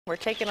We're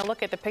taking a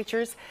look at the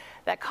pictures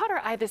that caught our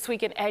eye this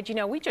week. And Ed, you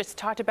know, we just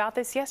talked about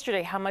this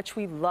yesterday, how much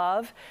we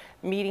love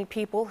meeting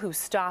people who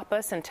stop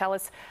us and tell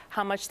us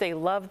how much they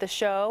love the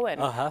show and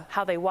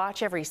how they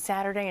watch every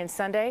Saturday and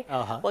Sunday.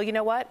 Well, you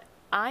know what?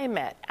 I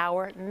met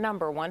our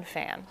 #1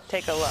 fan.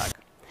 Take a look.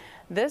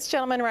 This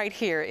gentleman right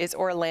here is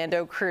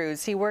Orlando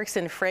Cruz. He works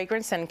in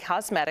fragrance and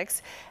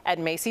cosmetics at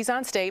Macy's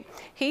on State.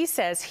 He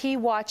says he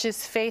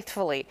watches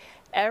faithfully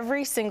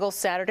every single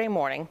Saturday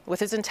morning with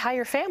his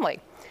entire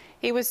family.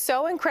 He was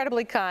so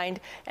incredibly kind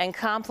and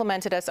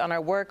complimented us on our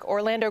work.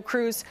 Orlando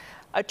Cruz,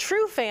 a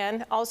true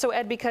fan, also,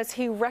 Ed, because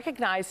he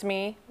recognized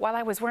me while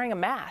I was wearing a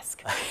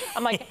mask.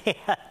 I'm like,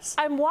 yes.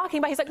 I'm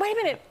walking by. He's like, wait a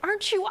minute,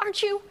 aren't you?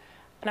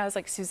 And I was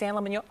like, Suzanne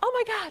and Ed, oh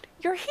my God,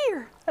 you're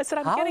here. I said,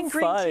 I'm getting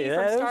green tea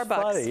from Starbucks.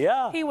 Funny.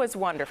 Yeah. He was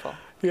wonderful.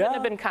 Couldn't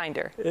have been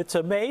kinder. It's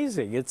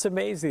amazing. It's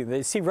amazing.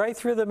 They see right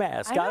through the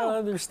mask. I don't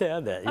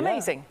understand that.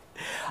 Amazing.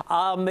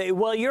 Yeah.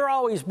 Well, you're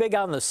always big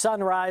on the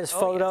sunrise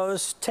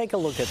photos. Yes. Take a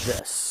look at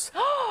this.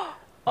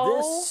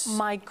 Oh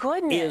my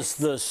goodness. This is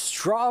the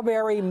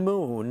strawberry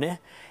moon.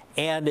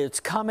 And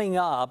it's coming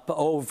up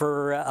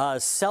over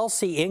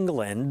Chelsea,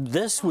 England.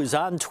 This was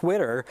on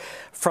Twitter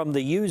from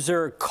the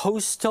user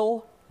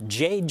Coastal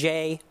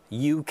JJ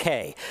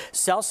UK.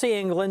 Chelsea,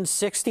 England,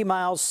 60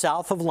 miles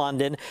south of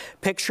London.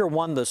 Picture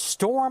won the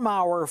Storm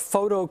Hour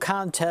photo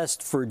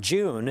contest for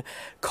June.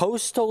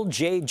 Coastal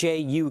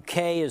JJ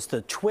UK is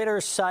the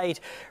Twitter site.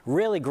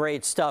 Really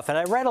great stuff. And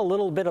I read a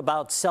little bit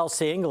about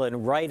Chelsea,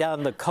 England, right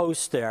on the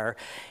coast there.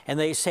 And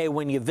they say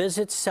when you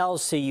visit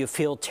Chelsea, you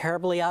feel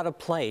terribly out of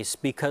place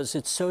because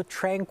it's so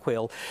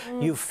tranquil.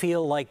 You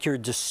feel like you're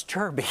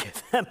disturbing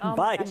them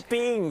by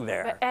being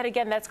there. But Ed,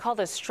 again, that's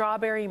called a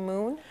strawberry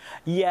moon?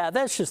 Yeah,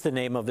 that's just the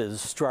name of it,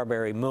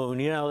 strawberry moon.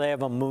 You know, they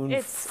have a moon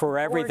for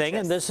everything,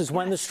 and this is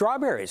when the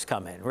strawberries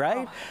come in,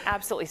 right? Oh,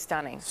 absolutely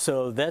stunning.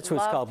 So that's what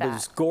it's called. It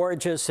was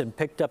gorgeous and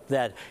picked up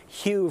that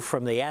hue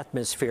from the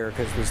atmosphere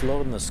because it was low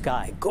in the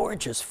sky.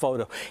 Gorgeous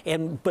photo.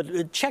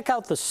 But check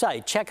out the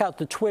site. Check out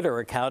the Twitter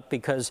account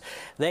because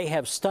they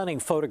have stunning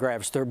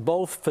photographs. They're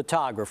both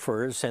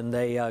photographers, and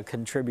they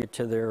contribute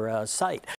to their site.